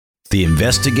The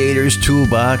Investigator's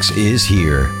Toolbox is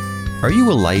here. Are you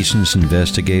a licensed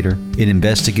investigator, an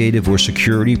investigative or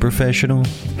security professional?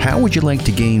 How would you like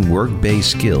to gain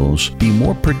work-based skills, be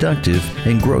more productive,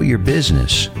 and grow your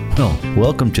business? Well,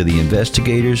 welcome to the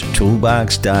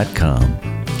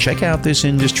investigatorstoolbox.com. Check out this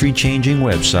industry-changing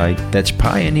website that's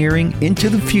pioneering into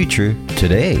the future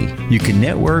today. You can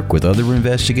network with other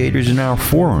investigators in our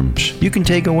forums. You can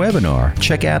take a webinar,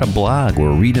 check out a blog,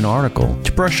 or read an article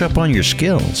to brush up on your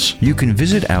skills. You can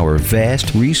visit our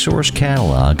vast resource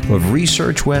catalog of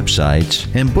research websites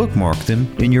and bookmark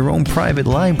them in your own private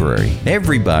library.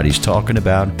 Everybody's talking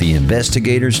about the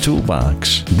Investigator's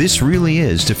Toolbox. This really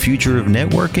is the future of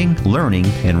networking, learning,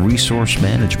 and resource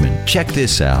management. Check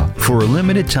this out. For a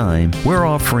limited time, we're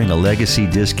offering a legacy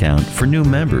discount for new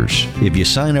members. If you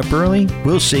sign up early,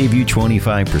 we'll save you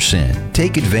 25%.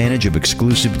 Take advantage of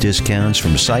exclusive discounts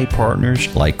from site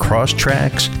partners like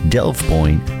Crosstracks,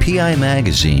 DelfPoint, PI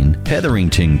Magazine,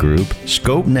 Hetherington Group,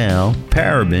 Scope Now,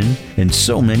 Parabon, and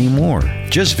so many more.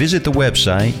 Just visit the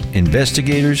website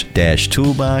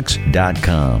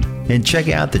investigators-toolbox.com and check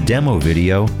out the demo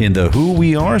video in the Who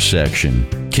We Are section.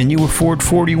 Can you afford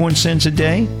 41 cents a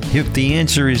day? If the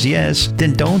answer is yes,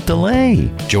 then don't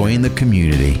delay. Join the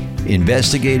community.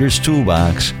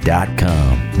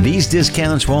 investigatorstoolbox.com. These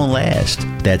discounts won't last.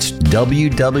 That's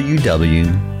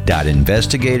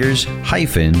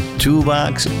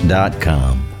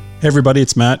www.investigators-toolbox.com. Hey everybody,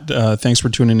 it's Matt. Thanks for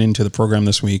tuning in to the program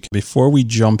this week. Before we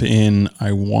jump in,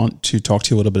 I want to talk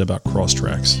to you a little bit about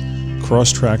Crosstracks.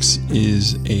 Crosstracks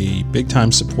is a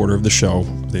big-time supporter of the show.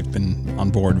 They've been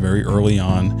on board very early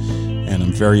on, and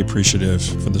I'm very appreciative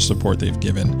for the support they've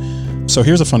given. So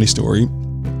here's a funny story.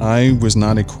 I was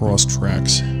not a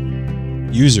Crosstracks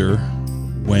user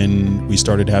when we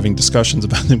started having discussions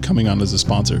about them coming on as a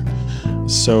sponsor.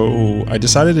 So I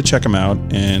decided to check them out,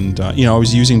 and I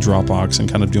was using Dropbox and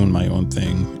kind of doing my own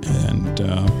thing, and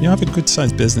I have a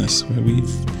good-sized business. We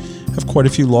have quite a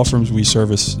few law firms we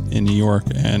service in New York,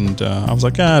 and I was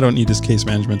like, I don't need this case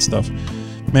management stuff.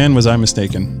 Man, was I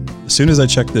mistaken. As soon as I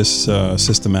checked this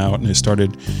system out and I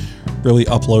started really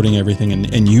uploading everything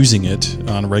and using it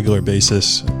on a regular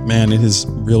basis, man, it has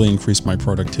really increased my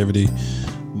productivity.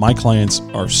 My clients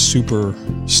are super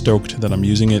stoked that I'm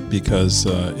using it because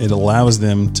it allows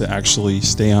them to actually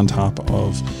stay on top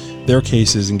of their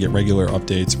cases and get regular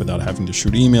updates without having to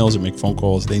shoot emails or make phone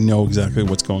calls. They know exactly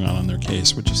what's going on their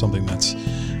case, which is something that's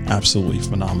absolutely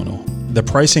phenomenal. The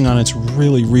pricing on it's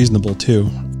really reasonable too,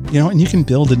 and you can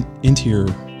build it into your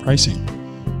pricing,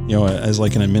 as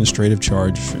like an administrative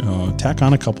charge. Tack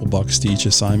on a couple bucks to each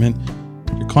assignment.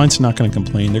 Your client's not going to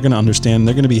complain. They're going to understand.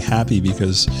 They're going to be happy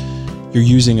because you're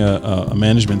using a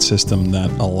management system that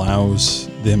allows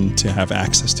them to have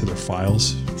access to their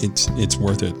files. It's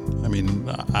worth it. I mean,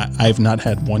 I've not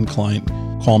had one client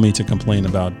call me to complain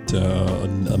about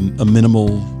a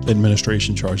minimal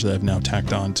administration charge that I've now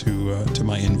tacked on to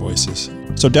my invoices.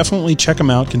 So definitely check them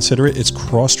out. Consider it. It's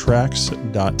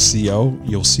crosstracks.co.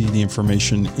 You'll see the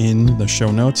information in the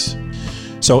show notes.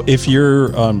 So if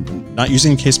you're not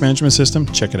using a case management system,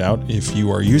 check it out. If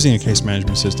you are using a case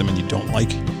management system and you don't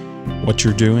like what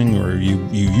you're doing, or you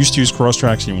used to use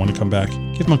Crosstracks and you want to come back,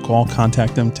 give them a call,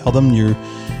 contact them, tell them you're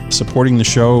supporting the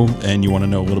show and you want to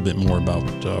know a little bit more about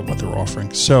what they're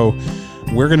offering. So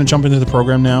we're going to jump into the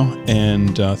program now,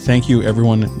 and thank you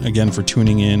everyone again for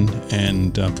tuning in,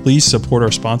 and please support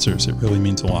our sponsors. It really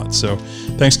means a lot. So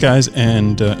thanks guys,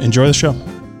 and enjoy the show.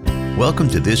 Welcome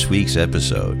to this week's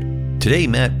episode. Today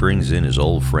Matt brings in his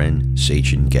old friend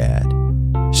Sachin Gad.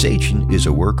 Sachin is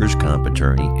a workers' comp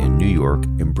attorney in New York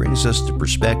and brings us the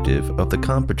perspective of the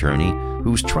comp attorney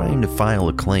who's trying to file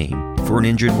a claim for an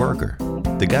injured worker.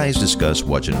 The guys discuss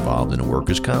what's involved in a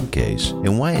workers' comp case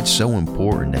and why it's so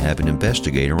important to have an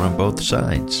investigator on both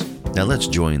sides. Now let's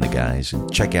join the guys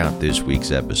and check out this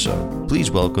week's episode.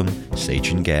 Please welcome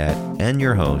Sachin Gad and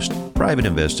your host, private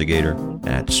investigator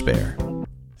Matt Spare.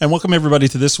 And welcome everybody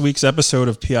to this week's episode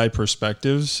of PI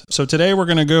Perspectives. So today we're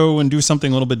going to go and do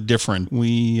something a little bit different.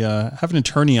 We have an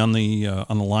attorney on the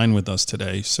line with us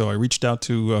today. So I reached out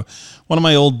to one of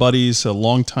my old buddies, a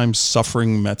longtime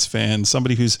suffering Mets fan,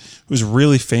 somebody who's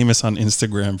really famous on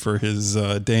Instagram for his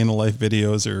day in the life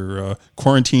videos or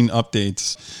quarantine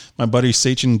updates. My buddy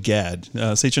Sachin Gad.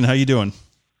 Sachin, how you doing?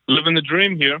 Living the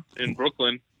dream here in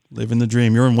Brooklyn. Living the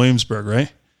dream. You're in Williamsburg,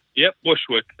 right? Yep,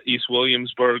 Bushwick, East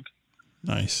Williamsburg.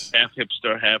 Nice. Half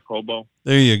hipster, half hobo.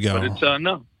 There you go. But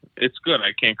it's good.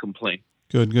 I can't complain.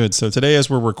 Good. So today, as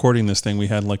we're recording this thing, we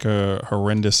had like a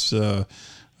horrendous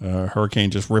hurricane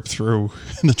just rip through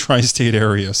the tri-state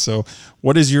area. So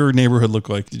what does your neighborhood look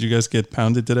like? Did you guys get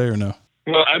pounded today or no?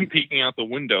 Well, I'm peeking out the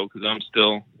window because I'm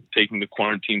still taking the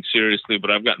quarantine seriously,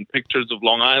 but I've gotten pictures of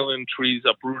Long Island, trees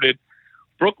uprooted.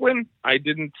 Brooklyn, I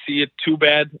didn't see it too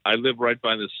bad. I live right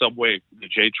by the subway. The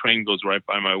J train goes right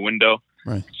by my window.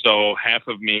 Right. So half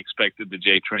of me expected the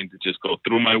J train to just go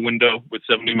through my window with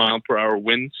 70-mile-per-hour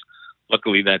winds.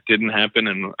 Luckily, that didn't happen,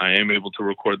 and I am able to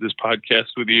record this podcast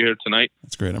with you here tonight.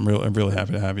 That's great. I'm really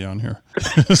happy to have you on here.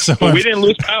 But we didn't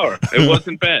lose power. It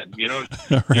wasn't bad. You know,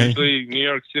 right. Usually New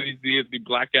York City's the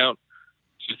blackout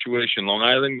situation. Long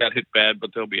Island got hit bad,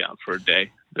 but they'll be out for a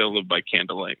day. They'll live by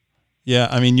candlelight. Yeah,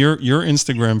 I mean, your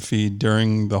Instagram feed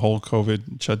during the whole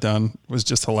COVID shutdown was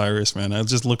just hilarious, man. I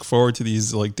just look forward to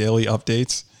these like daily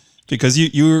updates because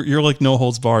you're like no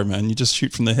holds barred, man. You just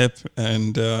shoot from the hip,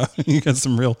 and you got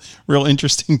some real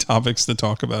interesting topics to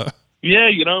talk about. Yeah,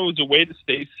 you know, it was a way to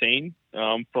stay sane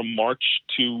from March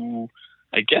to,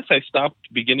 I guess I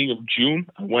stopped beginning of June.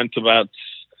 I went about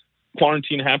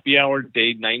quarantine happy hour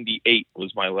day 98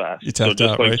 was my last. You tapped so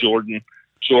just out, like right?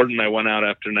 Jordan, I went out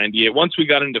after 98. Once we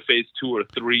got into phase 2 or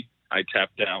 3, I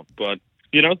tapped out. But,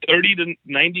 you know, 30 to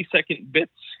 90-second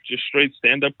bits, just straight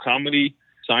stand-up comedy,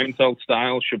 Seinfeld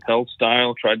style, Chappelle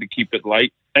style, tried to keep it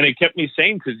light. And it kept me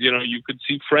sane because, you know, you could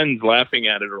see friends laughing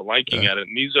at it or liking at it.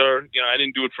 And these are, you know, I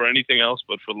didn't do it for anything else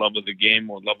but for love of the game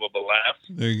or love of a laugh.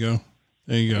 There you go.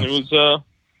 And it was,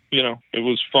 you know, it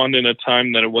was fun in a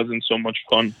time that it wasn't so much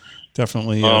fun.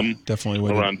 Definitely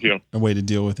around here. A way to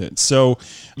deal with it. So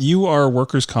you are a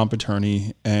workers' comp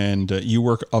attorney, and you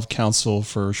work of counsel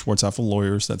for Schwartz-Apfel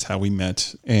Lawyers. That's how we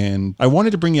met. And I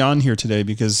wanted to bring you on here today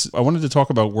because I wanted to talk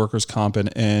about workers' comp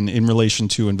and in relation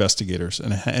to investigators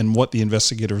and what the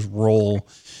investigator's role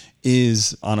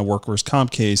is on a workers'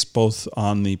 comp case, both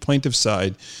on the plaintiff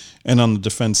side and on the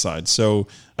defense side. So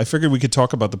I figured we could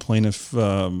talk about the plaintiff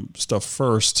stuff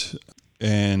first,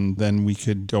 and then we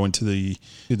could go into the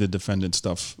defendant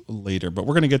stuff later. But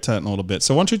we're going to get to that in a little bit.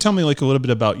 So why don't you tell me like a little bit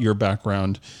about your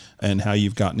background and how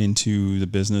you've gotten into the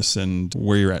business and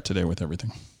where you're at today with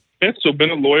everything. Yeah, so been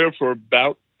a lawyer for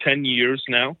about 10 years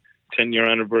now. 10-year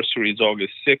anniversary is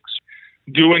August 6th.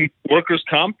 Doing workers'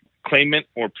 comp, claimant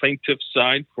or plaintiff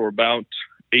side for about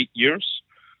 8 years.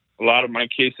 A lot of my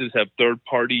cases have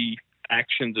third-party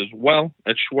actions as well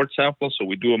at Schwartz-Apfel, so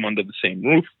we do them under the same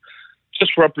roof.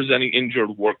 Just representing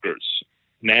injured workers,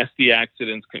 nasty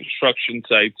accidents, construction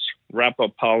sites,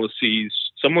 wrap-up policies.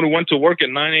 Someone who went to work at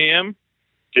 9 a.m.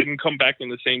 didn't come back in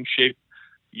the same shape,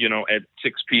 you know, at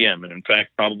 6 p.m. And in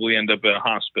fact, probably end up at a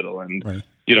hospital and, right.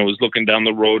 You know, was looking down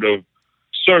the road of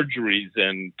surgeries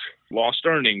and lost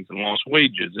earnings and lost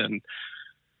wages and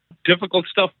difficult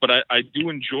stuff. But I do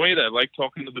enjoy it. I like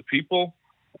talking to the people.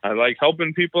 I like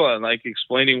helping people. I like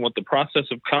explaining what the process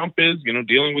of comp is, you know,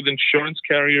 dealing with insurance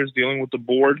carriers, dealing with the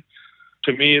board.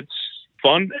 To me, it's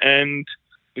fun, and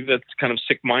that's kind of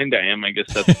sick mind I am. I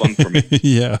guess that's fun for me.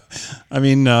 Yeah. I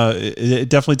mean, it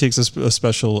definitely takes a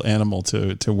special animal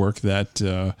to work that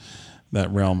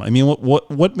realm. I mean,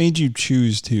 what made you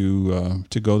choose to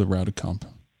go the route of comp?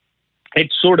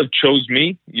 It sort of chose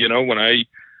me. You know, when I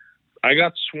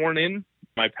got sworn in,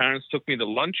 my parents took me to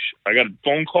lunch. I got a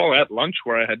phone call at lunch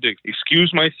where I had to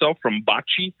excuse myself from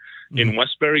Bocce in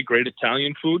Westbury, great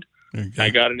Italian food. Okay. I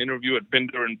got an interview at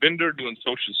Binder & Binder doing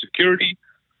Social Security,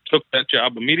 took that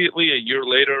job immediately. A year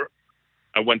later,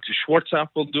 I went to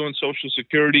Schwartz-Apfel doing Social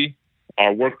Security.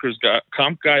 Our workers'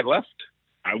 comp guy left.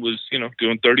 I was, you know,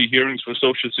 doing 30 hearings for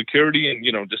Social Security and,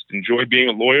 you know, just enjoyed being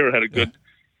a lawyer, had a good,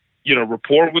 you know,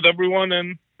 rapport with everyone.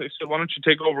 And they said, why don't you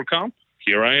take over comp?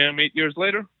 Here I am 8 years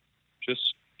later.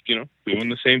 Just, you know, doing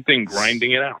the same thing,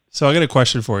 grinding it out. So I got a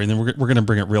question for you, and then we're going to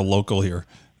bring it real local here.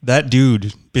 That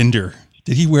dude, Binder,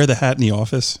 did he wear the hat in the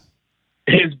office?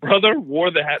 His brother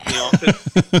wore the hat in the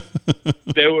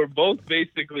office. They were both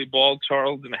basically bald,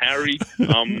 Charles and Harry.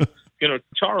 You know,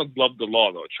 Charles loved the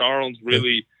law, though. Charles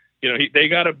really, you know, they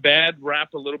got a bad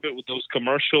rap a little bit with those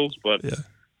commercials, but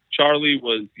Charlie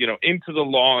was, you know, into the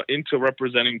law, into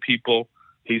representing people.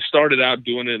 He started out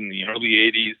doing it in the early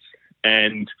 80s,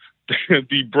 and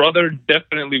the brother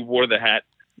definitely wore the hat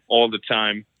all the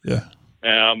time. Yeah.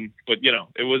 But you know,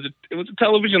 it was a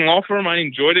television law firm. I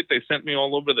enjoyed it. They sent me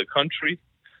all over the country.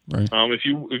 Right. If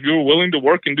you were willing to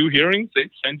work and do hearings,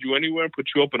 they'd send you anywhere, put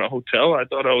you up in a hotel. I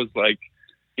thought I was like,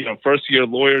 you know, first year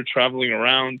lawyer traveling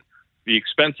around. The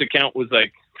expense account was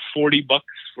like $40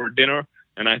 for dinner,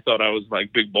 and I thought I was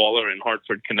like big baller in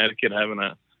Hartford, Connecticut, having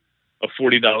a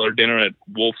 $40 dinner at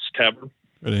Wolf's Tavern.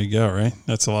 There you go, right?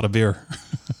 That's a lot of beer.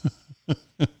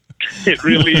 It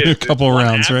really is. A couple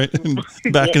rounds, right?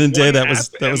 Back in the day, that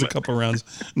was a couple rounds.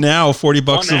 Now $40.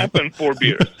 One app and 4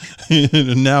 beers.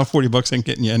 Now $40 ain't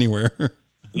getting you anywhere.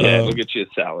 Yeah, we'll get you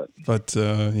a salad. But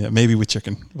yeah, maybe with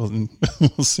chicken. We'll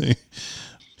see.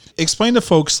 Explain to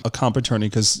folks a comp attorney,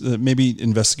 because maybe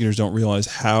investigators don't realize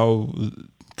how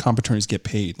comp attorneys get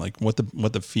paid, like what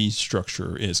the fee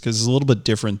structure is, because it's a little bit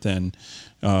different than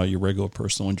your regular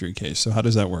personal injury case. So how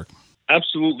does that work?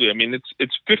 Absolutely. I mean,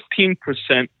 it's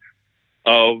 15%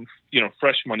 of,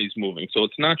 fresh money's moving. So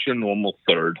it's not your normal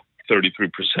third,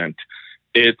 33%.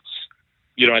 It's,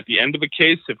 at the end of a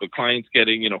case, if a client's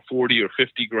getting, 40 or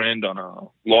 50 grand on a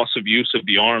loss of use of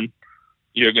the arm,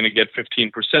 you're going to get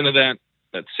 15% of that.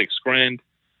 That's 6 grand.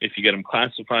 If you get them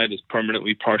classified as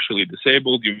permanently partially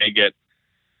disabled, you may get,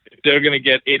 if they're going to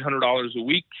get $800 a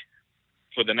week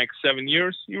for the next 7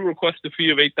 years, you request a fee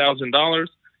of $8,000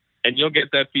 and you'll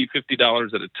get that fee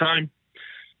 $50 at a time.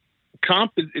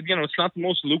 Comp is, it's not the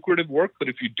most lucrative work, but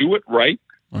if you do it right.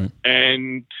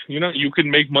 And, you can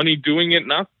make money doing it.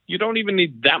 You don't even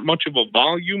need that much of a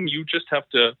volume. You just have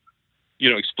to,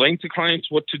 explain to clients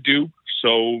what to do.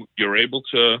 So you're able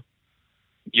to,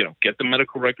 get the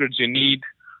medical records you need,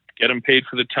 get them paid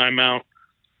for the timeout,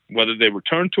 whether they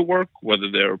return to work,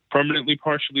 whether they're permanently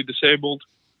partially disabled,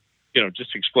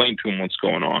 just explain to them what's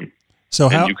going on. So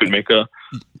and you can make a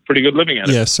pretty good living at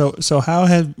it. Yeah. So how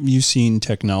have you seen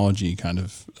technology kind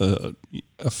of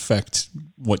affect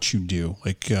what you do?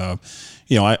 Like, I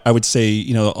would say,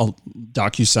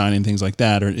 DocuSign and things like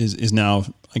that is now,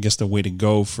 I guess, the way to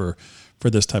go for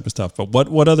this type of stuff. But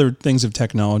what other things of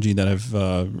technology that have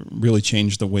really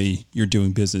changed the way you're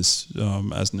doing business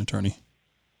as an attorney?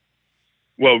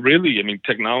 Well, really, I mean,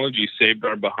 technology saved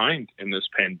our behind in this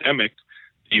pandemic.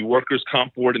 The Workers'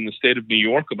 Comp Board in the state of New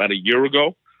York about a year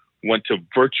ago went to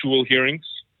virtual hearings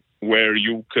where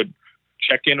you could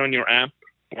check in on your app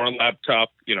or a laptop,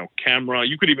 camera.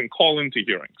 You could even call into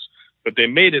hearings. But they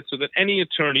made it so that any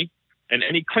attorney and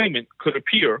any claimant could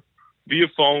appear via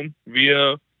phone,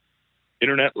 via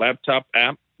internet, laptop,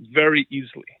 app, very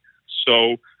easily.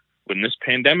 So when this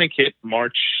pandemic hit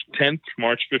March 10th,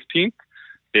 March 15th,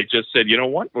 they just said, you know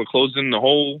what, we're closing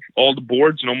all the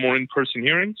boards, no more in-person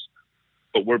hearings.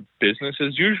 But we're business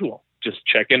as usual. Just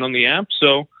check in on the app.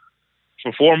 So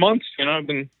for 4 months, I've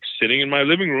been sitting in my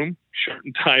living room, shirt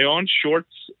and tie on,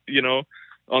 shorts,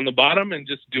 on the bottom, and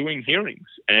just doing hearings.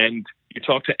 And you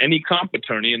talk to any comp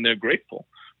attorney and they're grateful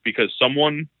because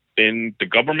someone in the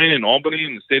government in Albany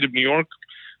in the state of New York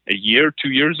 2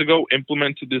 years ago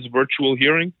implemented this virtual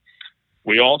hearing.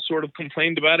 We all sort of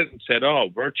complained about it and said, oh,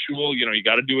 virtual, you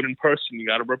got to do it in person. You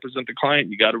got to represent the client.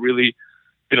 You got to really,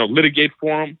 litigate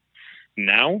for them.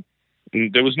 Now,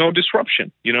 there was no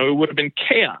disruption. It would have been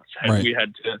chaos had we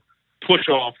had to push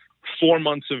off 4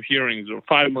 months of hearings or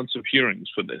 5 months of hearings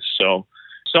for this. So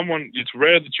it's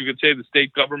rare that you could say the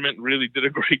state government really did a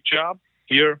great job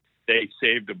here. They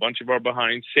saved a bunch of our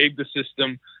behind, saved the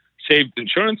system, saved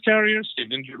insurance carriers,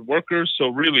 saved injured workers. So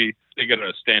really, they get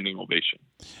a standing ovation.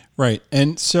 Right.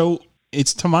 And so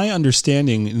it's to my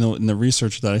understanding in the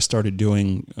research that I started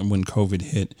doing when COVID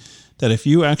hit, that if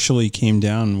you actually came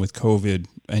down with COVID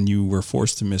and you were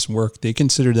forced to miss work, they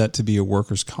considered that to be a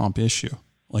workers' comp issue,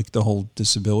 like the whole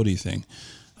disability thing.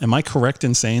 Am I correct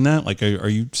in saying that? Like, are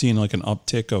you seeing like an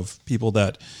uptick of people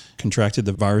that contracted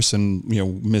the virus and,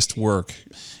 missed work?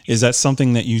 Is that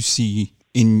something that you see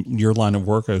in your line of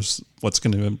work as what's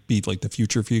going to be like the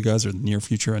future for you guys, or the near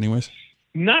future anyways?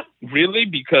 Not really,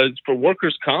 because for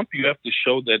workers' comp, you have to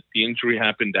show that the injury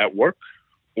happened at work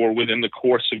or within the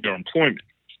course of your employment.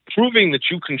 Proving that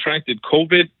you contracted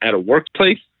COVID at a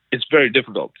workplace is very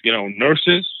difficult.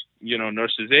 Nurses,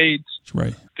 nurses' aides,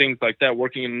 right, things like that.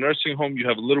 Working in a nursing home, you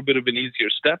have a little bit of an easier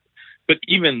step. But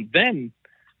even then,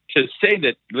 to say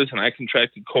that, listen, I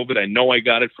contracted COVID, I know I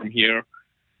got it from here,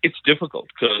 it's difficult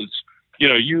because,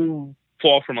 you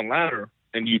fall from a ladder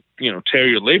and you tear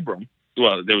your labrum.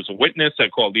 Well, there was a witness. I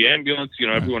called the ambulance.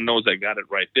 Everyone knows I got it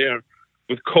right there.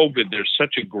 With COVID, there's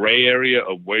such a gray area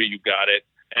of where you got it.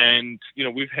 And,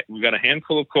 we've got a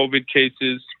handful of COVID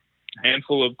cases, a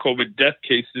handful of COVID death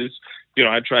cases.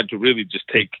 I tried to really just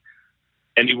take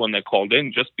anyone that called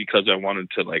in just because I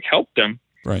wanted to help them.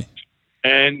 Right.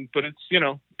 But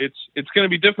it's going to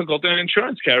be difficult. And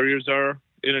insurance carriers are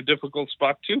in a difficult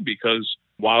spot too, because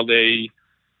while they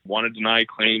want to deny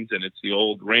claims and it's the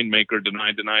old rainmaker,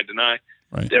 deny,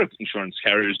 right, their insurance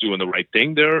carriers doing the right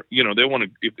thing. They want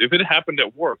to, if it happened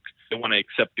at work, they want to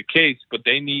accept the case, but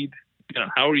they need,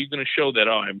 how are you going to show that,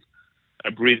 I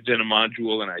breathed in a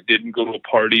module and I didn't go to a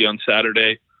party on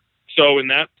Saturday? So in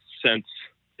that sense,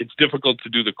 it's difficult to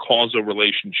do the causal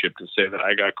relationship to say that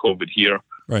I got COVID here.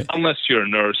 Right. Unless you're a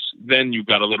nurse, then you've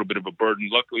got a little bit of a burden.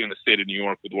 Luckily, in the state of New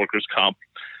York with workers' comp,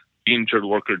 the injured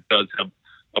worker does have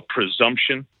a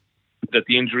presumption that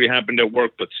the injury happened at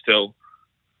work, but still,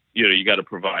 you got to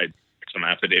provide some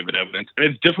affidavit evidence. And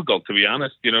it's difficult, to be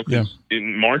honest, because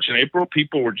in March and April,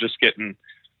 people were just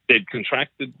they'd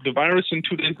contracted the virus, and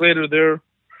 2 days later, they're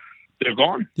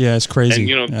gone. Yeah, it's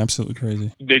crazy. And, absolutely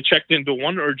crazy. They checked into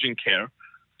one urgent care.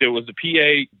 There was a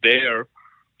PA there,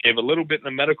 gave a little bit in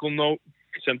a medical note,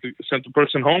 sent the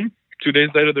person home. 2 days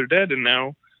later, they're dead. And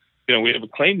now, we have a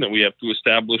claim that we have to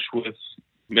establish with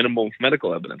minimal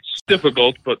medical evidence. It's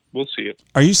difficult, but we'll see it.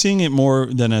 Are you seeing it more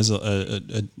than as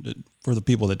for the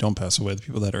people that don't pass away, the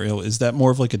people that are ill? Is that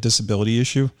more of like a disability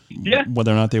issue? Yeah.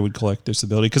 Whether or not they would collect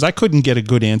disability? Because I couldn't get a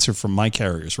good answer from my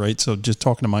carriers, right? So just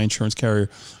talking to my insurance carrier,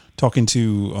 talking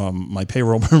to my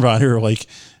payroll provider, like,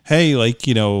 hey,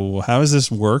 how does this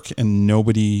work? And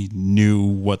nobody knew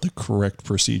what the correct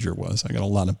procedure was. I got a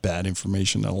lot of bad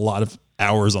information, a lot of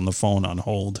hours on the phone on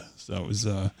hold. So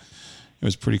it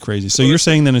was pretty crazy. So you're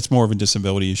saying that it's more of a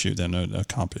disability issue than a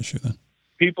comp issue then?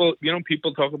 People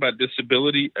talk about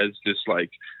disability as this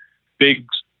big,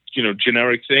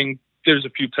 generic thing. There's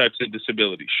a few types of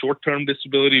disability. Short-term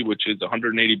disability, which is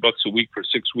 $180 a week for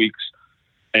 6 weeks,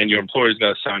 and your employer's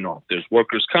got to sign off. There's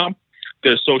workers' comp.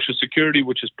 There's Social Security,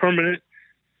 which is permanent.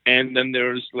 And then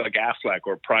there's AFLAC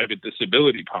or private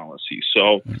disability policy.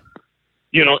 So,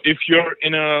 if you're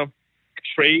in a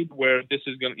trade where this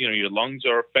is going to, your lungs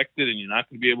are affected and you're not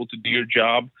going to be able to do your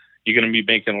job, you're going to be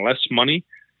making less money.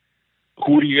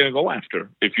 Who are you going to go after?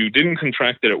 If you didn't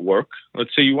contract it at work,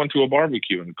 let's say you went to a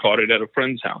barbecue and caught it at a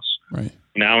friend's house. Right.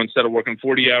 Now, instead of working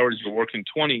 40 hours, you're working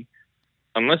 20.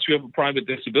 Unless you have a private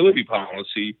disability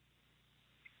policy,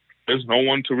 there's no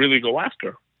one to really go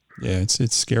after. Yeah,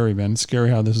 it's scary, man. It's scary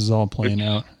how this is all playing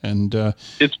out. And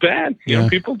it's bad.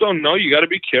 People don't know. You got to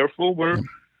be careful.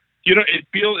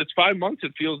 It's 5 months.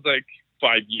 It feels like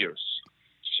 5 years.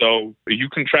 So you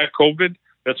contract COVID.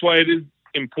 That's why it is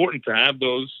important to have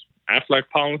those AFLAC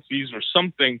policies or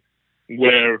something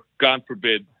where, God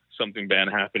forbid, something bad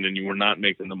happened and you were not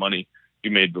making the money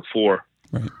you made before.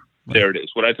 Right. There it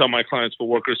is. What I tell my clients for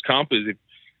workers' comp is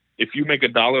if you make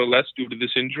 $1 less due to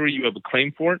this injury, you have a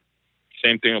claim for it.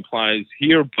 Same thing applies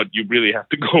here, but you really have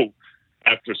to go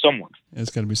after someone. It's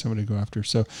got to be somebody to go after.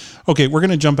 So, okay, we're going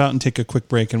to jump out and take a quick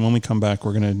break. And when we come back,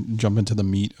 we're going to jump into the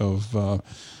meat of,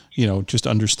 just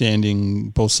understanding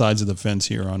both sides of the fence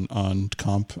here on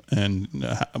comp and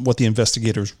what the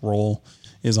investigator's role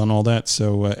is on all that.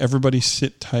 So everybody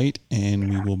sit tight and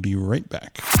we will be right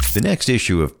back. The next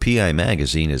issue of PI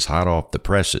Magazine is hot off the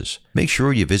presses. Make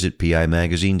sure you visit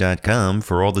PIMagazine.com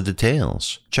for all the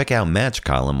details. Check out Matt's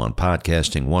column on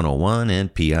Podcasting 101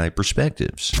 and PI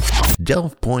Perspectives.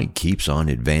 Delft Point keeps on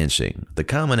advancing. The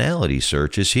commonality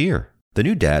search is here. The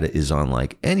new data is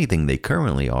unlike anything they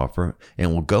currently offer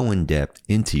and will go in depth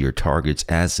into your target's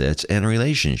assets and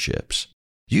relationships.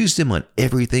 Use them on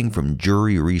everything from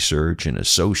jury research and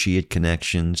associate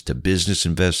connections to business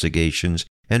investigations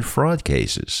and fraud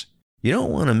cases. You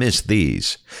don't want to miss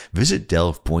these. Visit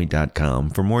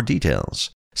delftpoint.com for more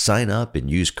details. Sign up and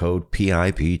use code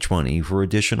PIP20 for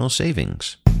additional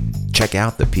savings. Check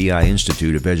out the PI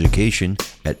Institute of Education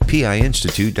at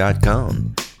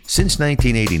piinstitute.com. Since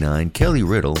 1989, Kelly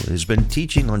Riddle has been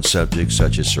teaching on subjects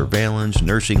such as surveillance,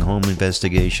 nursing home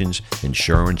investigations,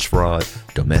 insurance fraud,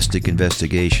 domestic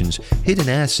investigations, hidden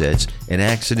assets, and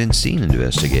accident scene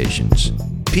investigations.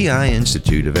 PI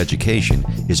Institute of Education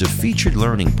is a featured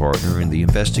learning partner in the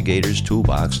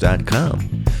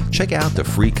investigatorstoolbox.com. Check out the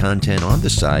free content on the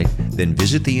site, then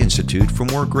visit the Institute for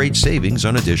more great savings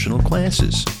on additional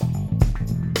classes.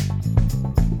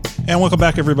 And welcome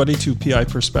back, everybody, to PI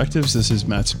Perspectives. This is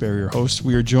Matt Sperry, your host.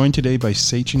 We are joined today by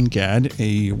Sachin Gad,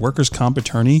 a workers' comp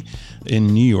attorney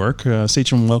in New York.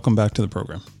 Sachin, welcome back to the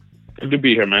program. Good to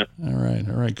be here, Matt. All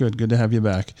right. Good to have you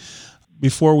back.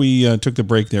 Before we took the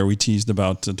break there, we teased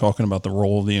about talking about the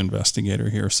role of the investigator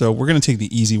here. So we're going to take the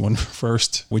easy one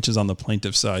first, which is on the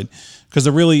plaintiff side. Because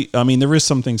there is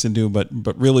some things to do, but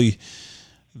really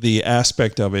the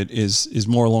aspect of it is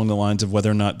more along the lines of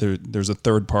whether or not there's a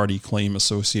third-party claim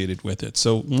associated with it.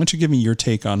 So why don't you give me your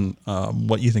take on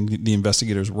what you think the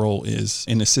investigator's role is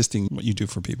in assisting what you do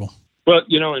for people? Well,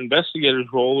 investigator's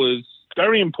role is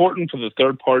very important for the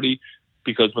third party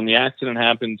because when the accident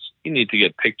happens, you need to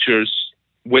get pictures,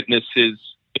 witnesses,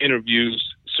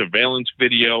 interviews, surveillance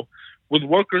video. With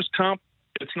workers' comp,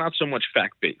 it's not so much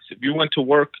fact-based. If you went to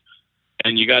work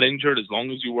and you got injured, as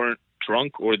long as you weren't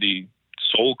drunk or the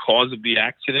sole cause of the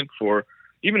accident,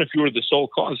 even if you were the sole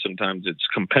cause, sometimes it's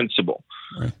compensable.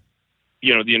 Right.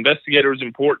 The investigator is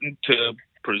important to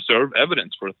preserve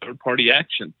evidence for a third-party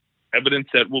action, evidence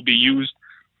that will be used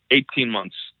 18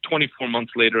 months, 24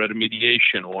 months later at a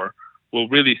mediation, or will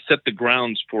really set the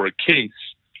grounds for a case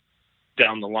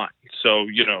down the line. So,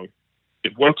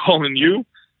 if we're calling you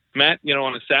Matt,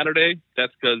 on a Saturday,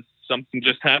 that's because something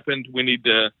just happened. We need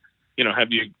to,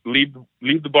 have you leave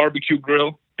the barbecue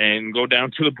grill and go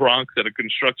down to the Bronx at a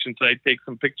construction site, take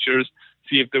some pictures,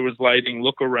 see if there was lighting,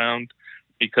 look around,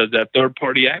 because that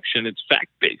third-party action, it's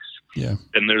fact-based. Yeah.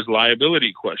 And there's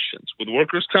liability questions. With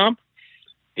workers' comp,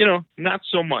 not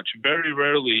so much. Very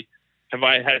rarely have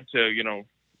I had to,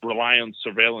 rely on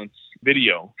surveillance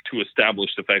video to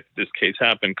establish the fact that this case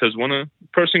happened. Because when a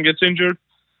person gets injured,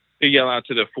 they yell out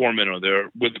to their foreman, or they're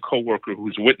with a coworker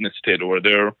who's witnessed it, or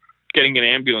they're getting an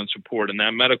ambulance report, and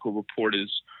that medical report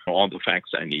is all the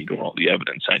facts I need, or all the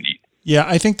evidence I need. Yeah,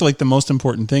 I think the most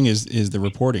important thing is the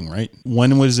reporting, right?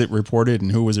 When was it reported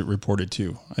and who was it reported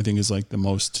to? I think is the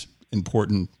most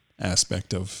important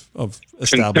aspect of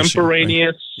establishing.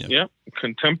 Contemporaneous, right?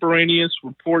 contemporaneous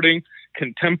reporting,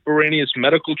 contemporaneous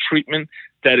medical treatment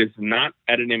that is not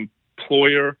at an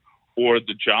employer or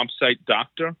the job site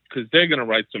doctor, because they're going to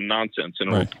write some nonsense in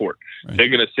a report. Right. They're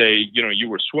going to say, you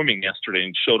were swimming yesterday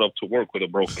and showed up to work with a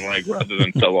broken leg rather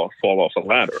than fall off a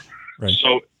ladder. Right.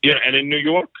 So, and in New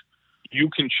York, you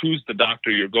can choose the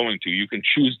doctor you're going to. You can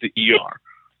choose the ER.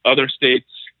 Other states,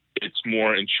 it's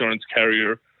more insurance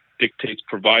carrier dictates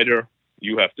provider.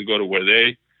 You have to go to where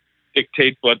they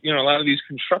dictate. But, a lot of these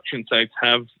construction sites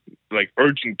have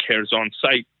urgent cares on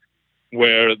site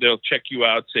where they'll check you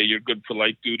out, say you're good for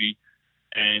light duty,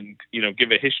 and,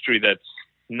 give a history that's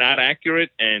not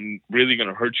accurate and really going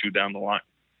to hurt you down the line.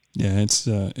 Yeah,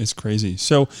 it's crazy.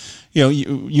 So,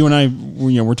 you and I,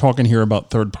 we're talking here about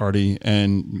third party,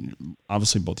 and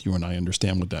obviously both you and I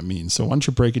understand what that means. So why don't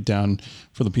you break it down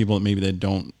for the people that maybe they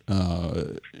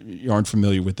aren't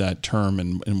familiar with that term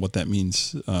and what that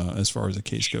means as far as the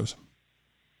case goes?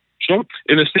 Sure.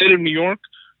 In the state of New York,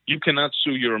 you cannot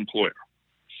sue your employer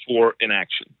for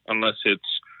inaction unless it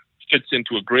fits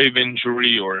into a grave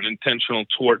injury or an intentional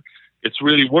tort. It's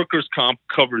really workers' comp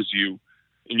covers you,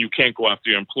 and you can't go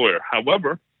after your employer.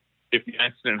 However, if the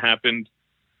accident happened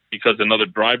because another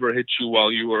driver hit you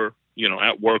while you were,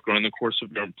 at work or in the course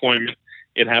of your employment,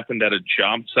 it happened at a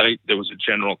job site, there was a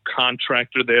general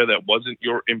contractor there that wasn't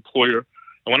your employer.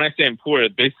 And when I say employer,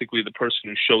 basically the person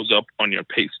who shows up on your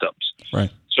pay stubs. Right.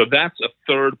 So that's a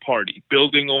third party.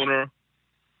 Building owner,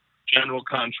 general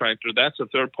contractor, that's a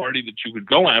third party that you could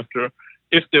go after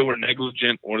if they were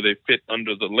negligent or they fit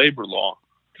under the labor law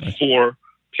for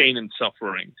pain and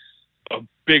suffering, a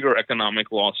bigger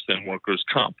economic loss than workers'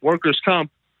 comp. Workers'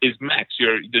 comp is max.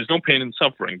 There's no pain and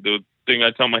suffering. The thing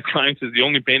I tell my clients is the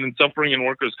only pain and suffering in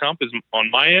workers' comp is on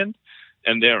my end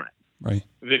and their end. Right.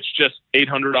 It's just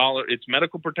 $800. It's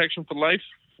medical protection for life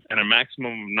and a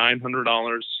maximum of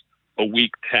 $900 a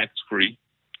week tax-free.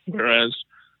 Whereas,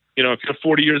 if you're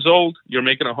 40 years old, you're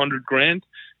making $100,000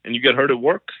 and you get hurt at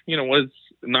work, what is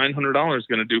 $900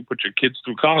 going to do? Put your kids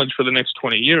through college for the next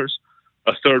 20 years.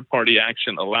 A third-party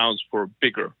action allows for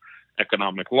bigger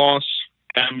economic loss,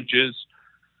 damages,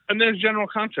 and there's general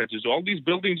contractors. All these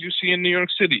buildings you see in New York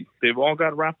City, they've all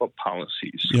got wrap-up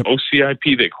policies,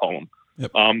 OCIP they call them.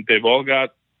 Yep. They've all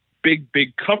got big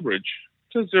coverage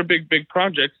because they're big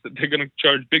projects that they're going to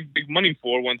charge big money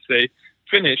for once they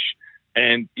finish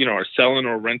and, are selling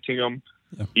or renting them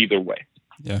either way.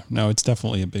 Yeah, no, it's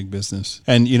definitely a big business.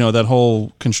 And, that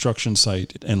whole construction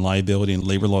site and liability and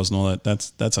labor laws and all that,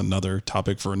 that's another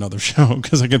topic for another show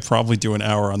because I could probably do an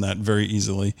hour on that very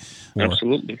easily.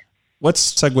 Absolutely.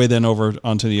 Let's segue then over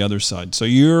onto the other side. So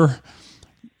you're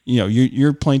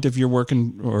plaintiff, you're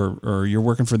working or you're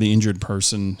working for the injured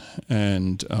person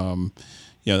and,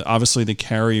 obviously the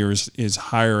carrier is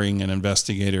hiring an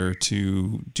investigator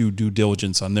to do due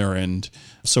diligence on their end.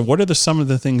 So what are some of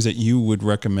the things that you would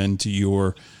recommend to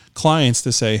your clients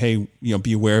to say, hey,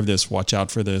 be aware of this, watch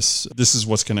out for this. This is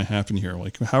what's going to happen here.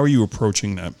 How are you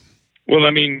approaching that? Well,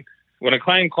 when a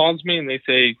client calls me and they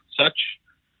say,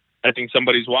 I think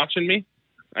somebody's watching me,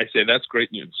 I say, that's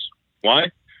great news.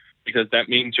 Why? Because that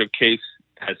means your case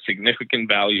has significant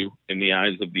value in the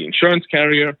eyes of the insurance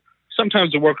carrier,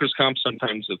 sometimes the workers' comp,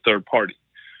 sometimes the third party.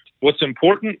 What's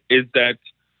important is that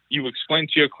you explain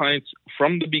to your clients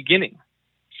from the beginning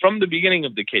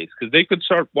of the case, because they could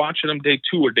start watching them day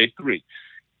 2 or day 3.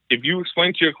 If you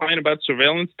explain to your client about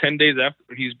surveillance 10 days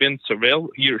after he's been surveilled,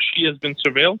 he or she has been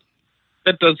surveilled,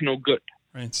 that does no good.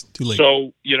 Right, it's too late.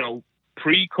 So,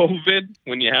 pre-COVID,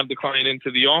 when you have the client into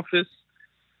the office,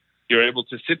 you're able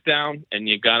to sit down and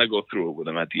you got to go through it with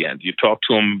them at the end. You talk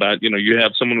to them about, you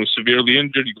have someone who's severely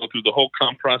injured. You go through the whole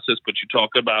comp process, but you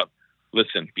talk about,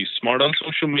 listen, be smart on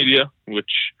social media,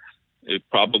 which it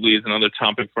probably is another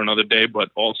topic for another day,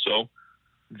 but also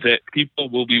that people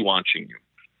will be watching you.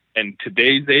 And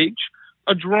today's age,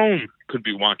 a drone could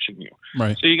be watching you.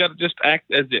 Right. So you got to just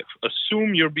act as if.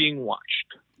 Assume you're being watched.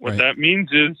 What Right. that means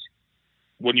is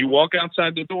when you walk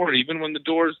outside the door, even when the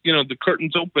doors, the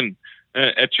curtains open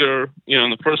at your, on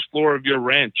the first floor of your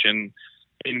ranch and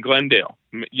in Glendale,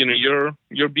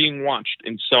 you're being watched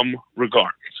in some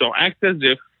regard. So act as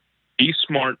if, be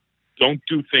smart, don't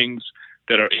do things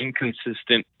that are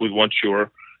inconsistent with what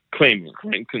you're claiming,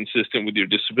 inconsistent with your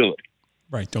disability.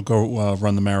 Right. Don't go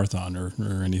run the marathon or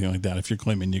anything like that if you're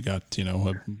claiming you got,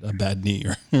 a bad knee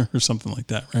or something like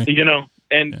that, right?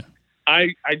 And Yeah.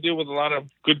 I deal with a lot of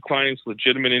good clients,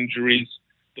 legitimate injuries.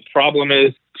 The problem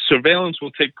is surveillance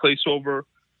will take place over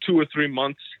 2 or 3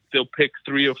 months. They'll pick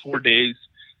 3 or 4 days.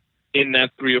 In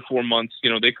that 3 or 4 months,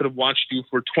 they could have watched you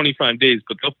for 25 days,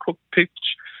 but they'll pick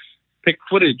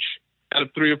footage out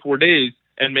of 3 or 4 days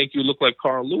and make you look like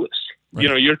Carl Lewis.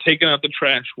 Right. You're taking out the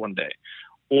trash one day.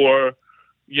 Or,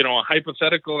 a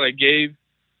hypothetical I gave,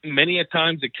 many a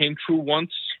times it came true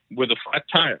once with a flat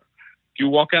tire. If you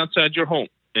walk outside your home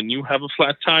and you have a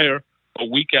flat tire a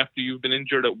week after you've been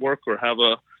injured at work or have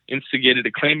instigated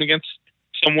a claim against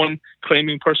someone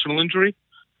claiming personal injury,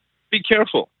 be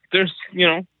careful. There's,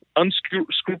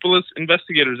 unscrupulous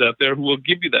investigators out there who will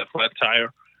give you that flat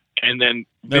tire and then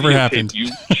Never videotape happened. you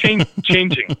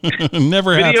changing.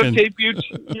 Never happened. Videotape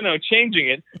you, changing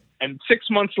it, and 6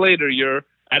 months later you're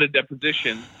at a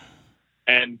deposition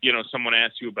and, someone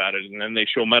asks you about it, and then they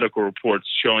show medical reports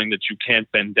showing that you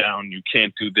can't bend down, you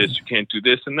can't do this, you can't do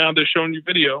this, and now they're showing you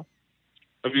video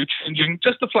of you changing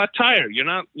just a flat tire. You're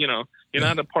not,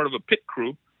 not a part of a pit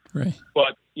crew, Right.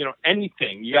 but,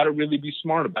 anything, you got to really be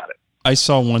smart about it. I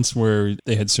saw once where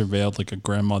they had surveilled like a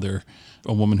grandmother,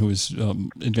 a woman who was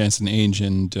advanced in age,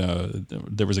 and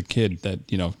there was a kid that,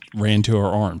 ran to her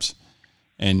arms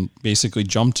and basically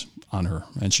jumped on her,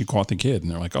 and she caught the kid,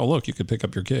 and they're like, "Oh, look, you could pick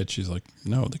up your kid." She's like,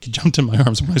 "No, the kid jumped in my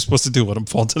arms. What am I supposed to do? Let him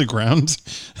fall to the ground?"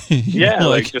 Yeah,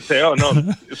 like just say, "Oh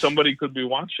no, somebody could be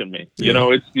watching me." Yeah.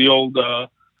 It's the old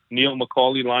Neil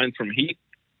McCauley line from Heat.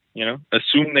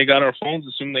 Assume they got our phones,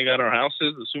 assume they got our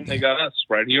houses, assume they got us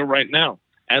right here, right now.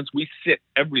 As we sit,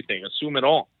 everything, assume it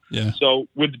all. Yeah. So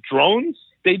with drones,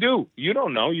 they do. You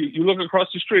don't know. You look across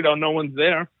the street, oh, no one's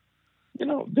there.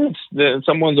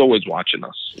 Someone's always watching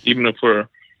us, even if we're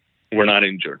not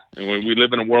injured. And when we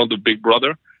live in a world of Big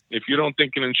Brother, if you don't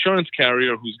think an insurance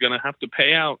carrier who's going to have to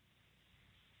pay out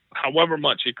however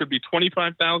much, it could be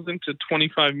 $25,000 to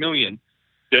 $25 million,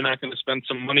 they're not going to spend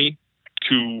some money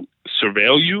to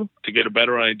surveil you to get a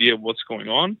better idea of what's going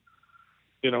on.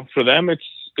 For them,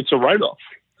 it's a write-off.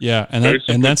 Yeah, and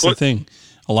that's the thing.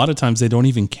 A lot of times they don't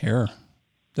even care.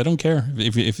 They don't care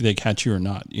if they catch you or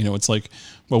not. It's like,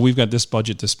 well, we've got this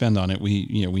budget to spend on it. We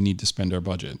need to spend our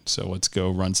budget, so let's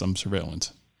go run some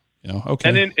surveillance. Okay.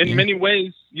 And in many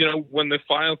ways, when the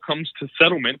file comes to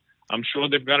settlement, I'm sure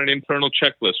they've got an internal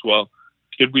checklist. Well,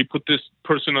 did we put this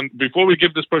person on before we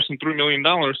give this person $3 million?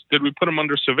 Did we put them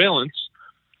under surveillance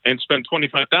and spend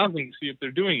 $25,000 to see if they're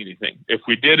doing anything? If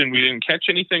we did and we didn't catch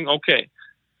anything, okay,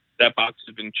 that box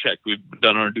has been checked. We've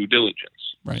done our due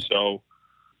diligence. Right. So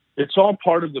it's all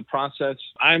part of the process.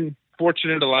 I'm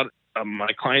fortunate. A lot of my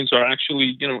clients are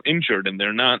actually, injured, and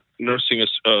they're not nursing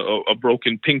a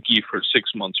broken pinky for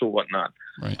 6 months or whatnot.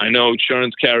 Right. I know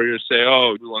insurance carriers say,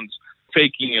 "Oh, everyone's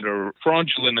faking it or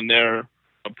fraudulent," and they're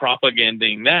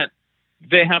propaganding that.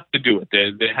 They have to do it.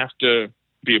 They have to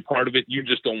be a part of it. You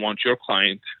just don't want your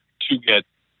client to get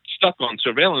stuck on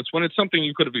surveillance when it's something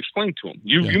you could have explained to him.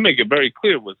 You make it very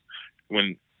clear with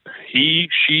when he,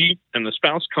 she, and the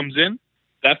spouse comes in,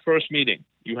 that first meeting,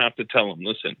 you have to tell them,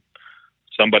 listen,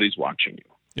 somebody's watching you.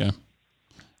 Yeah.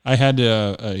 I had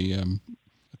a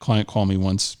client call me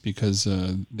once because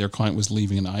their client was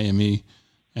leaving an IME,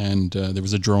 and there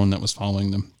was a drone that was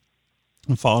following them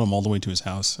and followed him all the way to his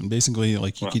house. And basically,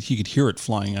 like he could hear it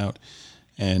flying out.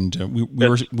 And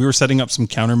we were setting up some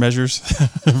countermeasures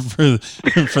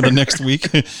for the next week.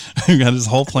 We got his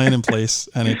whole plan in place,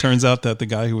 and it turns out that the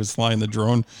guy who was flying the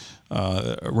drone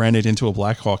ran it into a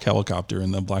Black Hawk helicopter,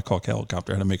 and the Black Hawk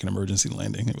helicopter had to make an emergency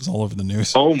landing. It was all over the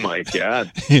news. Oh my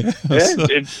God!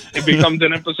 It becomes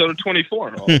an episode of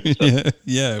 24.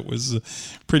 Yeah, it was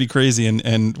pretty crazy.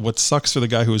 And what sucks for the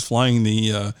guy who was flying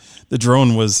the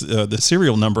drone was the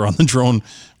serial number on the drone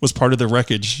was part of the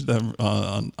wreckage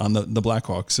on the Black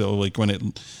Hawk. So like when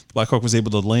the Black Hawk was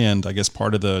able to land, I guess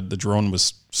part of the drone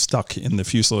was stuck in the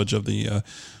fuselage of the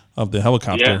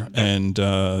helicopter, and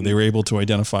they were able to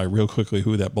identify real quickly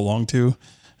who that belonged to.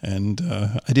 And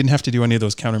I didn't have to do any of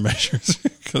those countermeasures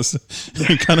because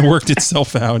it kind of worked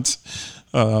itself out.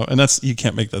 And you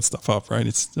can't make that stuff up, right?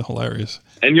 It's hilarious.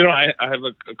 And, I have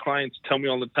a clients tell me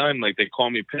all the time, like they call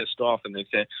me pissed off and they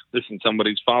say, listen,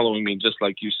 somebody's following me, just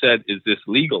like you said, is this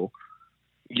legal?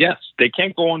 yes, they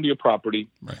can't go onto your property.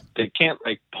 Right. They can't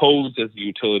pose as a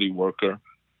utility worker.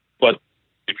 But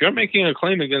if you're making a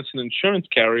claim against an insurance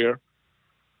carrier,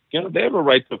 they have a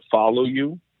right to follow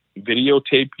you,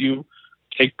 videotape you,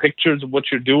 take pictures of what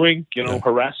you're doing,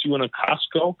 harass you in a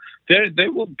Costco. They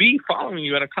will be following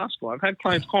you at a Costco. I've had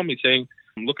clients call me saying,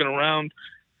 I'm looking around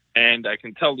and I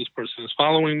can tell this person is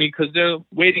following me because they're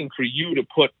waiting for you to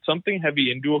put something heavy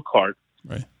into a cart.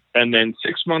 Right. And then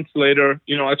 6 months later,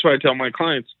 that's why I tell my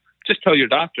clients, just tell your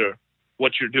doctor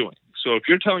what you're doing. So if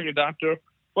you're telling your doctor,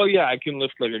 well, yeah, I can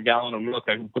lift a gallon of milk,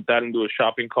 I can put that into a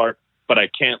shopping cart, but I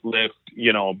can't lift,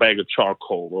 a bag of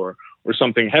charcoal or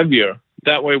something heavier.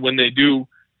 That way, when they do,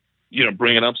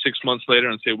 bring it up 6 months later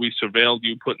and say, we surveilled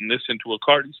you putting this into a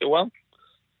cart, you say, well,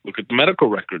 look at the medical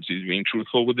records. He's being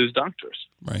truthful with his doctors.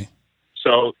 Right.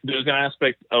 So there's an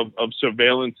aspect of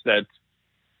surveillance that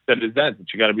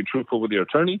you got to be truthful with your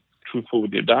attorney, truthful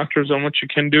with your doctors on what you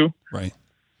can do. Right.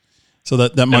 So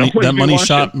that money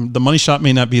shot, the money shot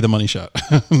may not be the money shot,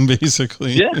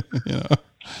 basically. Yeah.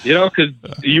 Because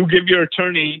you give your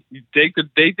attorney, they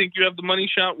think you have the money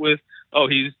shot with,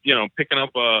 he's, picking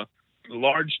up a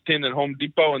large tin at Home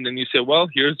Depot. And then you say, well,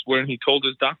 here's when he told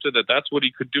his doctor that that's what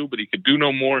he could do, but he could do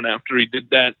no more. And after he did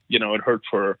that, it hurt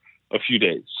for a few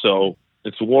days. So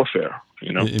it's warfare,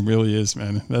 It really is,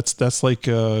 man. That's like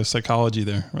psychology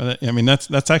there. I mean,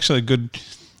 that's actually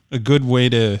a good way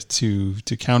to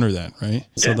counter that, right?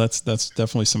 Yeah. So that's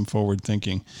definitely some forward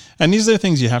thinking. And these are the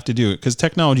things you have to do because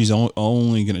technology is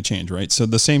only going to change, right? So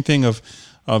the same thing of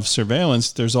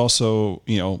surveillance, there's also,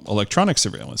 electronic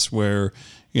surveillance where,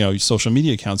 social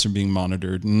media accounts are being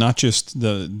monitored, not just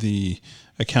the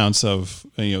accounts of,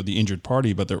 the injured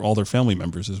party, but all their family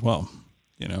members as well.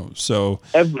 So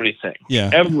everything,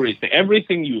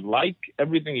 everything you like,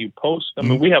 everything you post. I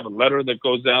mean, we have a letter that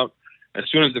goes out as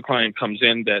soon as the client comes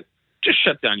in that just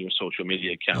shut down your social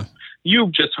media account.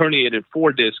 You've just herniated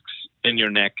 4 discs in your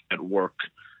neck at work.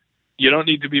 You don't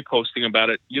need to be posting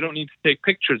about it. You don't need to take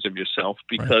pictures of yourself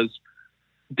because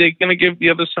they're going to give the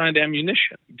other side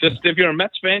ammunition. Just if you're a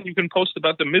Mets fan, you can post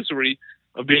about the misery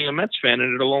of being a Mets fan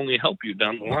and it'll only help you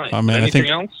down the line. Oh, man, Anything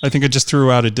else? I think I just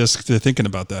threw out a disc thinking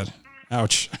about that.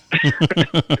 Ouch.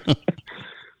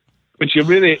 But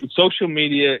social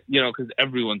media, because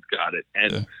everyone's got it.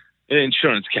 And an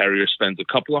insurance carrier spends a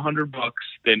couple of $100.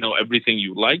 They know everything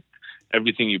you liked,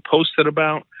 everything you posted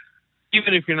about.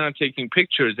 Even if you're not taking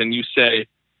pictures and you say,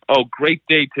 oh, great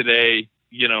day today,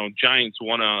 Giants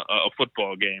won a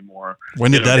football game, or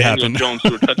when did that happen? Jones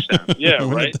threw a touchdown. Yeah,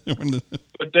 right.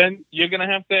 But then you're going to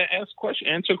have to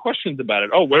answer questions about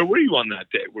it. Oh, where were you on that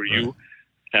day? Were you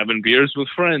having beers with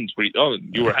friends?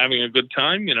 You were having a good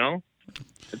time?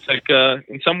 It's like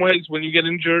in some ways when you get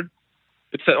injured,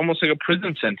 it's almost like a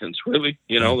prison sentence, really.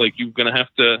 Like you're going to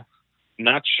have to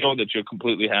not show that you're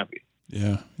completely happy.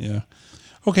 Yeah.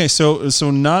 Okay, so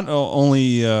not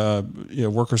only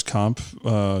workers' comp,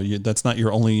 that's not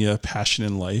your only passion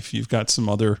in life. You've got some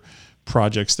other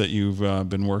projects that you've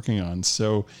been working on.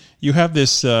 So you have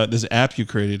this app you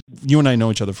created. You and I know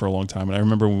each other for a long time, and I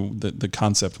remember the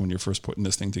concept when you're first putting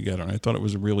this thing together, and I thought it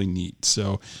was really neat.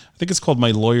 So I think it's called My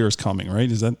Lawyer's Coming, right?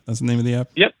 That's the name of the app?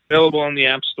 Yep, available on the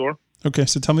App Store. Okay,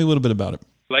 so tell me a little bit about it.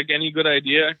 Like any good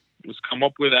idea, it was come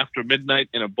up with after midnight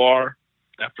in a bar,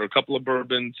 after a couple of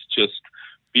bourbons, just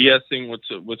BSing with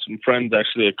some friends,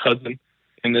 actually a cousin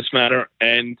in this matter.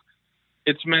 And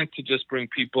it's meant to just bring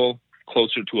people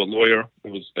closer to a lawyer.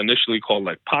 It was initially called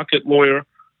Pocket Lawyer.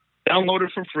 Download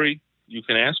it for free. You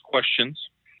can ask questions.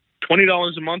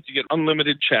 $20 a month, you get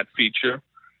unlimited chat feature,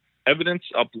 evidence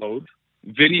upload,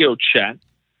 video chat,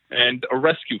 and a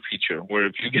rescue feature where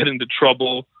if you get into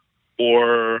trouble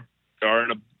or are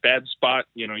in a bad spot,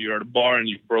 you're at a bar and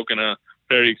you've broken a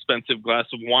very expensive glass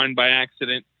of wine by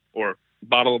accident, or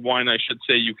bottle of wine, I should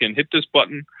say, you can hit this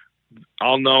button.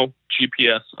 I'll know,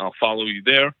 GPS, I'll follow you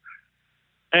there.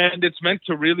 And it's meant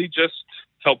to really just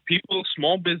help people,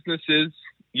 small businesses,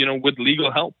 with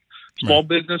legal help. Small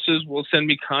businesses will send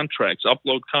me contracts,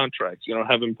 upload contracts,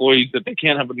 have employees that they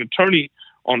can't have an attorney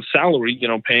on salary,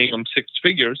 paying them 6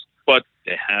 figures, but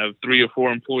they have 3 or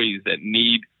 4 employees that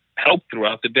need help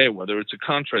throughout the day, whether it's a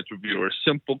contract review or a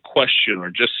simple question or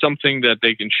just something that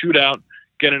they can shoot out,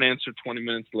 get an answer 20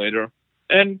 minutes later.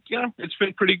 And, it's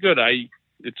been pretty good.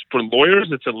 It's for lawyers.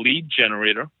 It's a lead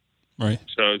generator. Right.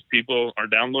 So as people are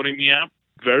downloading the app,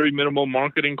 very minimal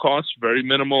marketing costs, very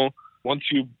minimal. Once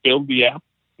you build the app,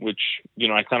 which,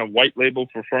 I kind of white label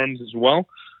for firms as well,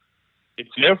 it's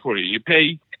there for you. You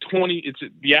pay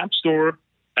the App Store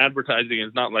advertising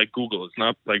is not like Google. It's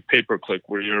not like pay-per-click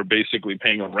where you're basically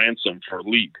paying a ransom for a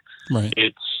lead. Right.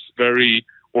 It's very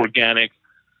organic.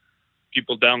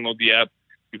 People download the app.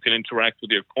 You can interact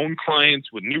with your own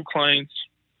clients, with new clients.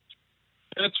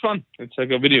 And it's fun. It's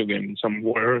like a video game in some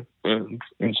way,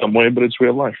 but it's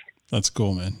real life. That's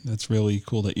cool, man. That's really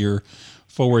cool that you're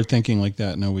forward thinking like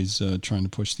that and always trying to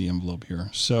push the envelope here.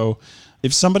 So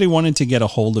if somebody wanted to get a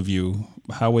hold of you,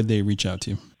 how would they reach out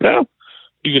to you? Yeah,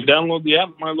 you can download the app,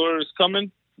 My Lawyer is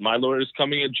Coming.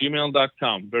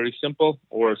 MyLawyerIsComing@gmail.com. Very simple.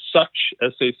 Or Such,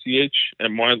 SACH,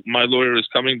 at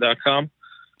MyLawyerIsComing.com.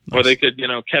 Nice. Or they could,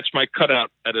 catch my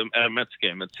cutout at a Mets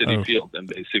game at Citi Field and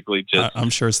basically just... I'm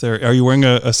sure it's there. Are you wearing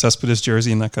a Cespedes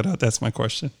jersey in that cutout? That's my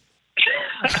question.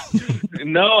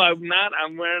 No, I'm not.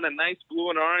 I'm wearing a nice blue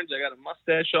and orange. I got a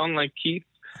mustache on like Keith.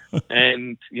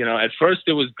 And, at first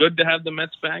it was good to have the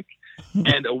Mets back.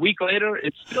 And a week later,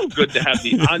 it's still good to have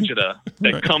the agita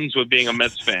that comes with being a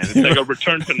Mets fan. It's like a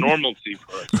return to normalcy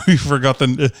for us. We forgot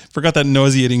that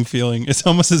nauseating feeling. It's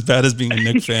almost as bad as being a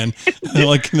Knicks fan.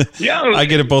 I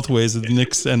get it both ways, the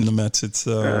Knicks and the Mets. It's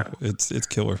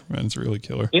killer, man. It's really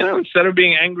killer. Instead of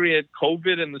being angry at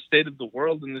COVID and the state of the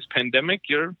world in this pandemic,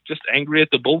 you're just angry at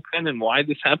the bullpen and why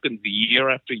this happens year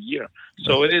after year.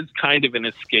 So it is kind of an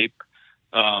escape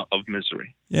of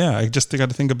misery. Yeah, I just got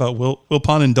to think about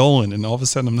Wilpon and Dolan, and all of a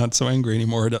sudden I'm not so angry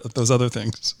anymore at those other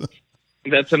things.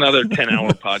 That's another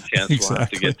 10-hour podcast we'll have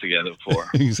to get together for.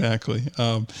 Exactly.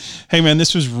 Hey, man,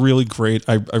 this was really great.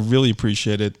 I really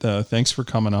appreciate it. Thanks for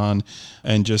coming on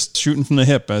and just shooting from the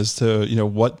hip as to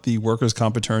what the workers'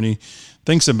 comp attorney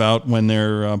thinks about when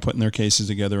they're putting their cases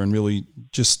together, and really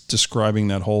just describing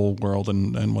that whole world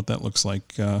and what that looks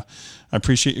like. I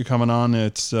appreciate you coming on.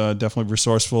 It's definitely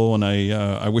resourceful, and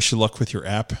I wish you luck with your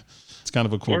app. It's kind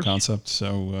of a cool concept.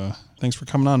 So thanks for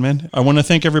coming on, man. I want to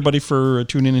thank everybody for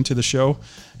tuning into the show.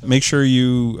 Make sure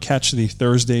you catch the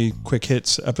Thursday Quick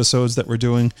Hits episodes that we're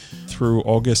doing through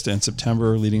August and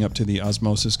September leading up to the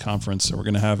Osmosis Conference. So we're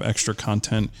going to have extra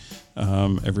content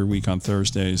every week on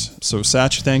Thursdays. So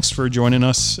Satch, thanks for joining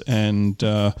us and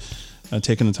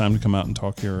taking the time to come out and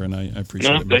talk here, and I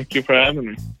appreciate it. Thank you for having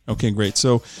me. Okay, great.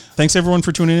 So thanks everyone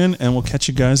for tuning in, and we'll catch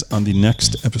you guys on the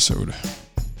next episode.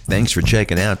 Thanks for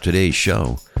checking out today's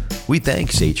show. We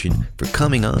thank Sachin for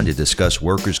coming on to discuss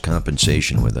workers'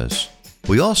 compensation with us.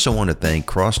 We also want to thank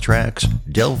Crosstracks,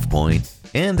 Delve Point,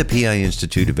 and the PI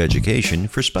Institute of Education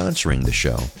for sponsoring the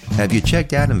show. Have you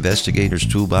checked out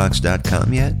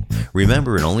investigatorstoolbox.com yet?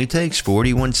 Remember, it only takes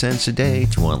 41 cents a day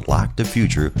to unlock the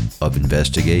future of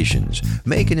investigations.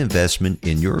 Make an investment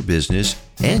in your business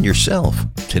and yourself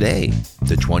today.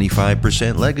 The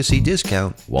 25% legacy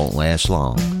discount won't last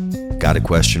long. Got a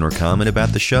question or comment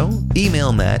about the show?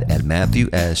 Email Matt at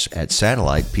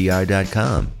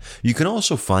matthews@satellitepi.com. You can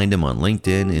also find him on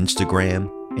LinkedIn,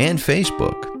 Instagram, and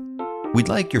Facebook. We'd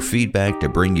like your feedback to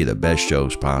bring you the best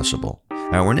shows possible.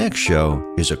 Our next show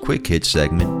is a quick hit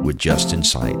segment with Justin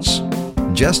Seitz.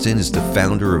 Justin is the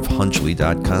founder of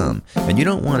Hunchly.com, and you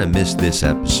don't want to miss this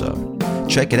episode.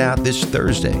 Check it out this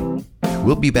Thursday.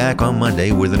 We'll be back on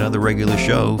Monday with another regular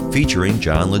show featuring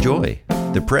John LaJoy,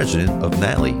 the president of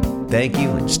NALI. Thank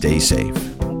you and stay safe.